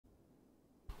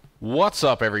What's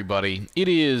up, everybody? It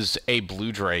is a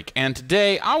Blue Drake, and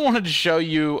today I wanted to show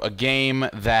you a game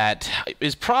that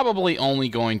is probably only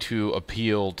going to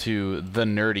appeal to the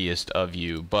nerdiest of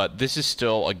you, but this is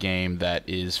still a game that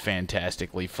is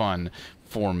fantastically fun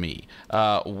for me.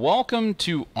 Welcome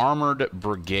to Armored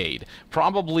Brigade,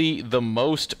 probably the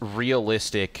most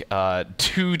realistic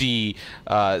 2D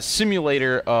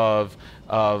simulator of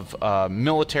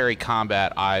military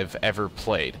combat I've ever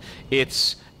played.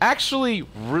 It's actually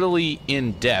really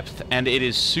in-depth, and it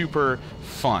is super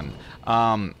fun.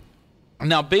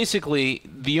 Now, basically,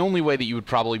 the only way that you would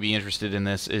probably be interested in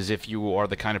this is if you are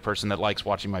the kind of person that likes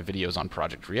watching my videos on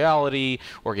Project Reality,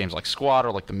 or games like Squad,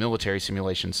 or like the military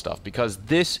simulation stuff, because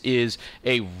this is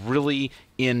a really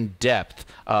in-depth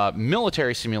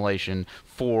military simulation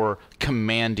for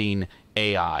commanding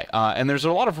AI. And there's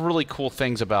a lot of really cool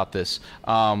things about this,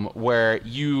 where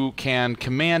you can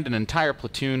command an entire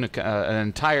platoon, an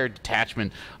entire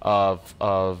detachment of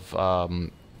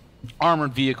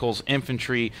armored vehicles,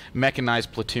 infantry,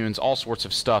 mechanized platoons, all sorts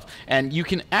of stuff. And you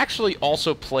can actually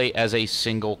also play as a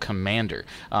single commander.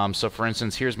 So for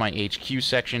instance, here's my HQ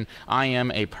section. I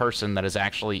am a person that is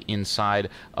actually inside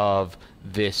of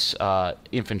this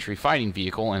infantry fighting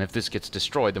vehicle, and if this gets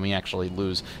destroyed, then we actually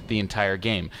lose the entire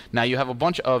game. Now, you have a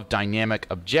bunch of dynamic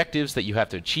objectives that you have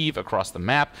to achieve across the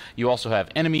map. You also have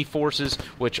enemy forces,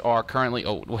 which are currently...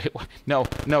 Oh, wait, no,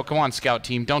 come on, scout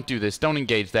team, don't do this. Don't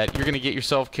engage that. You're going to get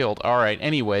yourself killed. All right,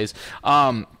 anyways.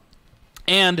 And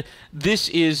this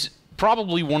is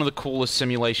probably one of the coolest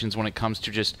simulations when it comes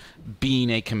to just being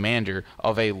a commander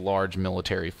of a large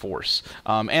military force.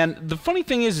 And the funny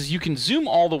thing is you can zoom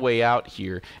all the way out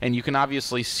here, and you can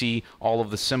obviously see all of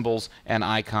the symbols and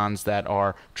icons that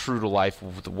are true to life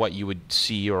with what you would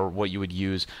see or what you would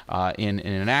use in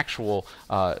an actual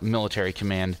military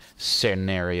command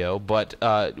scenario. But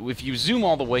if you zoom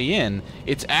all the way in,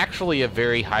 it's actually a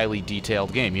very highly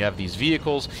detailed game. You have these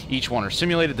vehicles, each one are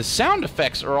simulated. The sound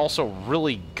effects are also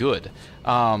really good.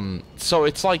 So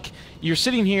it's like you're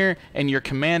sitting here and you're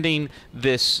commanding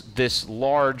this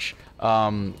large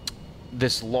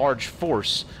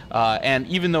force, and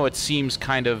even though it seems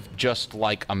kind of just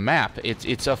like a map,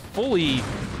 it's a fully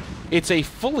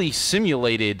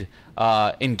simulated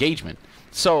engagement.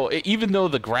 So even though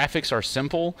the graphics are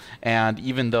simple, and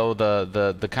even though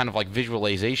the kind of like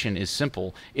visualization is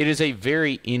simple, it is a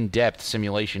very in-depth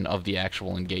simulation of the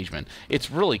actual engagement. It's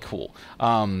really cool.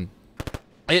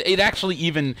 It actually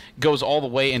even goes all the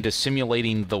way into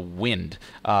simulating the wind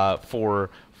for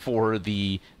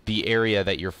the area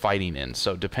that you're fighting in.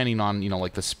 So depending on,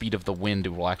 like the speed of the wind,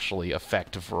 it will actually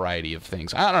affect a variety of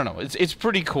things. I don't know. It's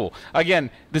pretty cool. Again,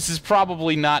 this is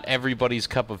probably not everybody's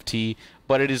cup of tea,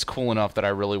 but it is cool enough that I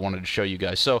really wanted to show you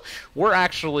guys. So we're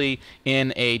actually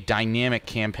in a dynamic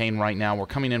campaign right now. We're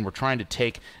coming in. We're trying to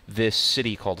take this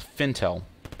city called Fintel.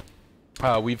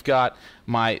 We've got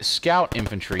my scout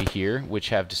infantry here, which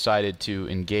have decided to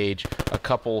engage a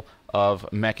couple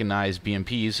of mechanized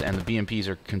BMPs, and the BMPs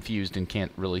are confused and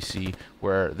can't really see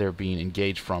where they're being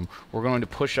engaged from. We're going to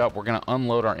push up, we're going to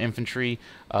unload our infantry,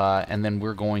 and then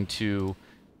we're going to,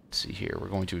 let's see here, we're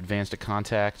going to advance to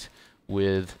contact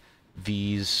with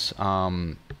these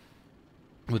M1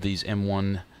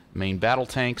 main battle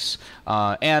tanks,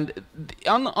 and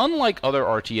unlike other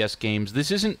RTS games, this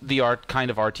isn't the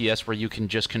kind of RTS where you can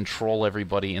just control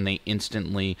everybody and they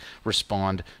instantly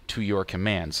respond to your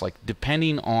commands. Like,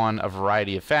 depending on a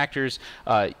variety of factors,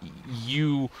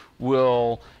 you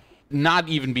will not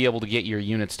even be able to get your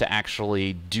units to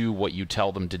actually do what you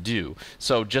tell them to do.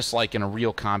 So just like in a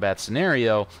real combat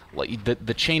scenario, like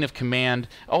the chain of command,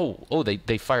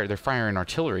 they're firing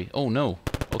artillery. Oh no.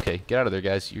 Okay, get out of there,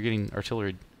 guys. You're getting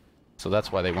artillery. So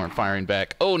that's why they weren't firing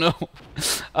back. Oh no.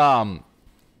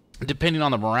 Depending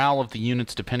on the morale of the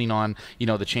units, depending on,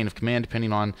 the chain of command,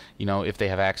 depending on, if they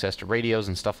have access to radios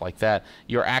and stuff like that,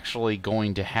 you're actually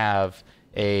going to have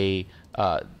a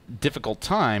difficult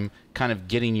time kind of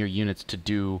getting your units to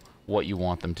do what you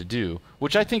want them to do,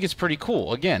 which I think is pretty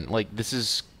cool. Again, like, this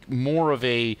is more of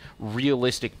a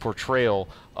realistic portrayal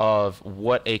of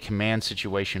what a command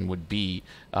situation would be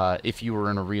if you were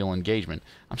in a real engagement.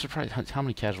 I'm surprised, how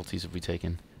many casualties have we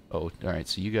taken? Oh, alright,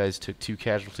 so you guys took 2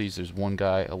 casualties. There's 1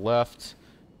 guy left.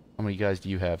 How many guys do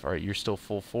you have? Alright, you're still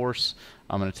full force.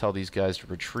 I'm going to tell these guys to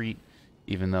retreat,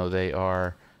 even though they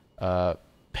are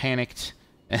panicked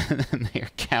and they are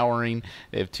cowering.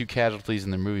 They have 2 casualties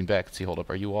and they're moving back. Let's see, hold up.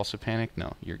 Are you also panicked?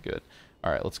 No, you're good.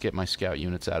 Alright, let's get my scout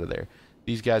units out of there.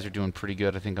 These guys are doing pretty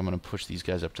good. I think I'm going to push these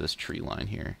guys up to this tree line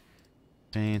here.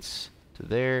 Advance to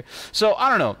there. So, I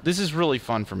don't know. This is really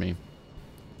fun for me.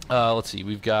 Let's see.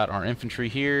 We've got our infantry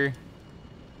here.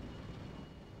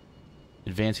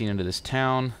 advancing into this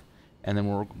town, and then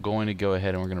we're going to go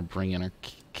ahead and we're going to bring in our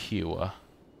Kiowa.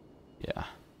 Yeah.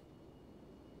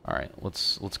 All right,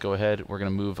 let's go ahead. We're going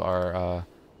to move our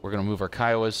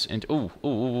Kiowas into.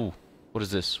 Ooh. What is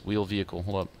this? Wheel vehicle.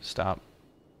 Hold up. Stop.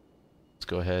 Let's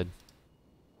go ahead.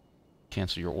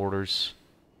 Cancel your orders.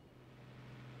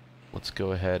 Let's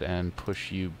go ahead and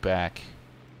push you back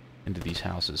into these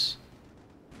houses.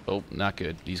 Oh, not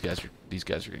good. These guys are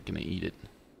gonna eat it.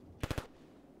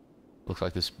 Looks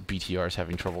like this BTR is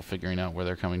having trouble figuring out where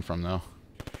they're coming from, though.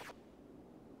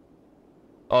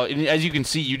 Oh, and as you can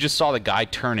see, you just saw the guy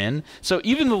turn in. So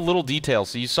even the little details.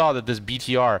 So you saw that this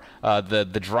BTR,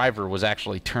 the driver was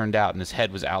actually turned out, and his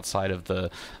head was outside of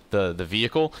the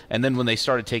vehicle. And then when they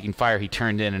started taking fire, he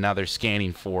turned in, and now they're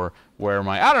scanning for where am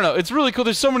I? I don't know. It's really cool.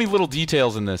 There's so many little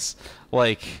details in this.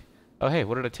 Like, oh hey,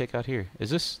 what did I take out here? Is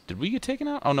this? Did we get taken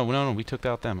out? Oh no, we took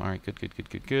out them. All right,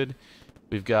 good.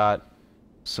 We've got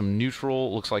some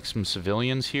neutral. Looks like some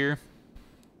civilians here.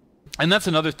 And that's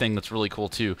another thing that's really cool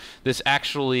too. This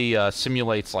actually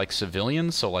simulates like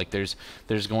civilians, so like there's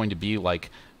going to be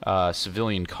like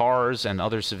civilian cars and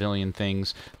other civilian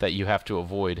things that you have to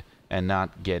avoid and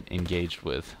not get engaged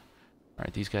with. All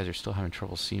right, these guys are still having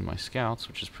trouble seeing my scouts,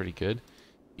 which is pretty good.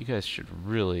 You guys should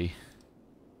really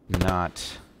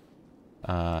not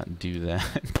do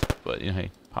that. But you know,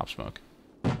 hey, pop smoke.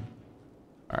 All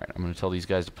right, I'm gonna tell these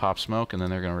guys to pop smoke, and then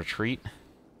they're gonna retreat.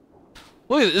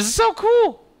 Look at this! This is so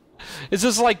cool. It's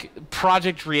just like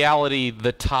Project Reality,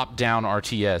 the top-down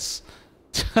RTS.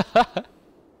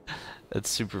 That's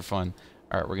super fun.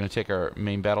 Alright, we're going to take our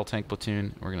main battle tank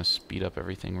platoon. We're going to speed up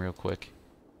everything real quick.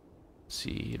 Let's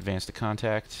see, advance to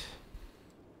contact.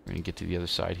 We're going to get to the other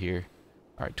side here.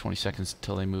 Alright, 20 seconds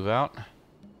until they move out.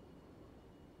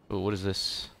 Oh, what is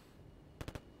this?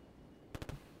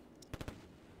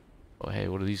 Oh, hey,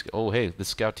 what are these? Oh, hey, the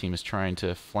scout team is trying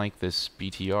to flank this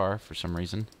BTR for some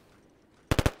reason.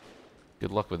 Good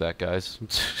luck with that, guys.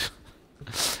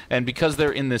 And because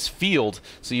they're in this field,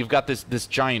 so you've got this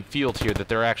giant field here that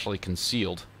they're actually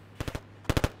concealed.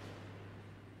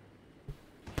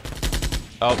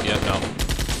 Oh, yeah, no.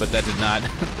 But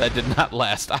that did not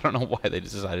last. I don't know why they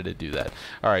decided to do that.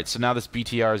 All right, so now this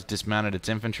BTR has dismounted its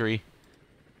infantry.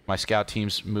 My scout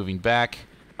team's moving back.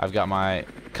 I've got my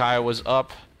Kiowas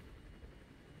up.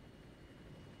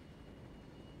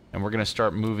 And we're going to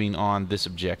start moving on this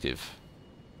objective.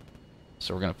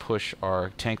 So we're going to push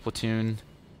our tank platoon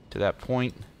to that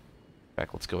point. In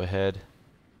fact, let's go ahead.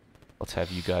 Let's have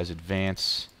you guys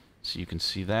advance so you can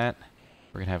see that.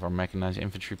 We're going to have our mechanized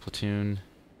infantry platoon.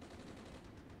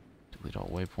 Delete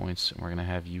all waypoints. And we're going to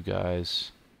have you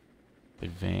guys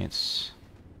advance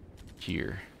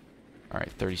here.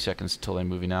 Alright, 30 seconds until they're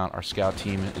moving out. Our scout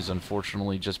team has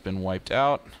unfortunately just been wiped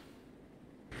out.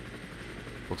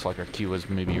 Looks like our Kiowas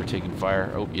maybe are taking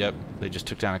fire. Oh, yep. They just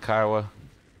took down a Kiowa.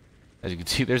 As you can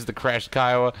see, there's the crashed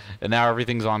Kiowa, and now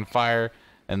everything's on fire,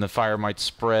 and the fire might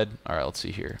spread. All right, let's see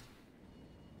here.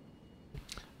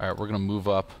 All right, we're gonna move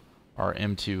up our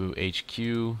M2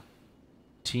 HQ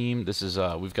team. This is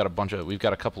we've got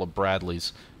a couple of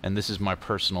Bradleys, and this is my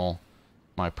personal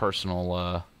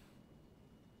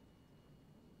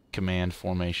command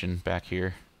formation back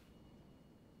here.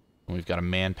 And we've got a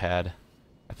man pad.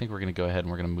 I think we're gonna go ahead and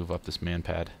we're gonna move up this man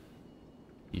pad.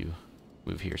 You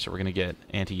move here. So we're going to get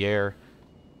anti-air.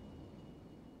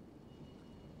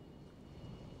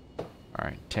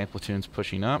 Alright, tank platoon's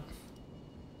pushing up.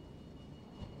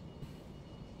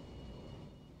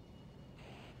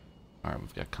 Alright,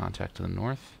 we've got contact to the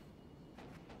north.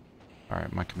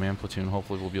 Alright, my command platoon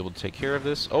hopefully will be able to take care of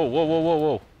this. Oh,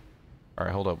 whoa.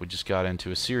 Alright, hold up. We just got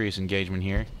into a serious engagement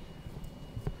here.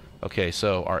 Okay,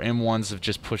 so our M1s have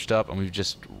just pushed up, and we've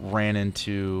just ran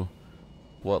into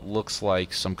what looks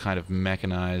like some kind of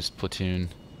mechanized platoon.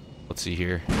 Let's see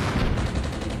here.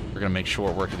 We're going to make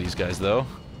short work of these guys, though,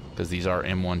 because these are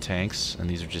M1 tanks, and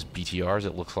these are just BTRs,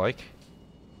 it looks like.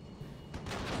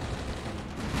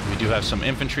 We do have some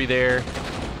infantry there.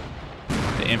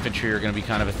 The infantry are going to be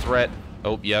kind of a threat.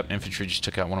 Oh, yep, infantry just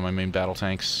took out one of my main battle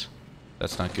tanks.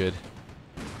 That's not good.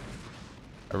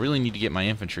 I really need to get my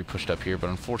infantry pushed up here, but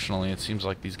unfortunately it seems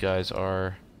like these guys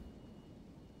are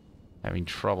having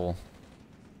trouble.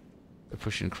 They're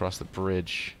pushing across the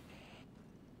bridge.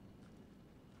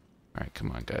 Alright,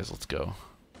 come on guys, let's go.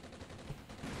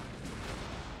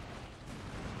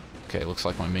 Okay, looks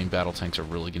like my main battle tanks are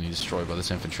really getting destroyed by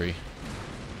this infantry.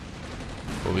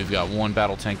 But we've got one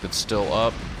battle tank that's still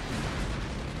up.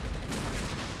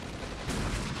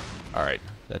 Alright,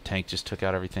 that tank just took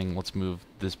out everything. Let's move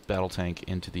this battle tank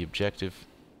into the objective.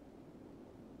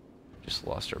 Just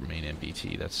lost our main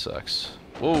MBT, that sucks.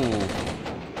 Whoa!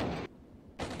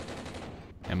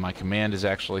 And my command is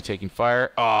actually taking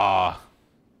fire. Ah.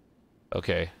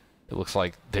 Okay. It looks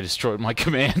like they destroyed my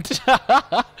command.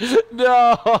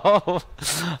 No!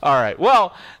 Alright,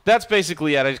 well, that's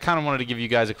basically it. I just kind of wanted to give you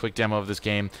guys a quick demo of this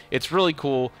game. It's really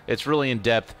cool. It's really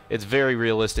in-depth. It's very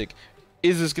realistic.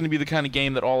 Is this going to be the kind of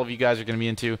game that all of you guys are going to be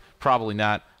into? Probably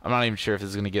not. I'm not even sure if this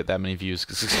is going to get that many views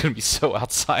because it's going to be so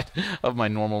outside of my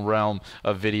normal realm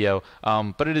of video.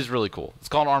 But it is really cool. It's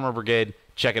called Armored Brigade.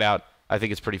 Check it out. I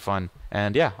think it's pretty fun.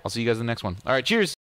 And yeah, I'll see you guys in the next one. Alright, cheers!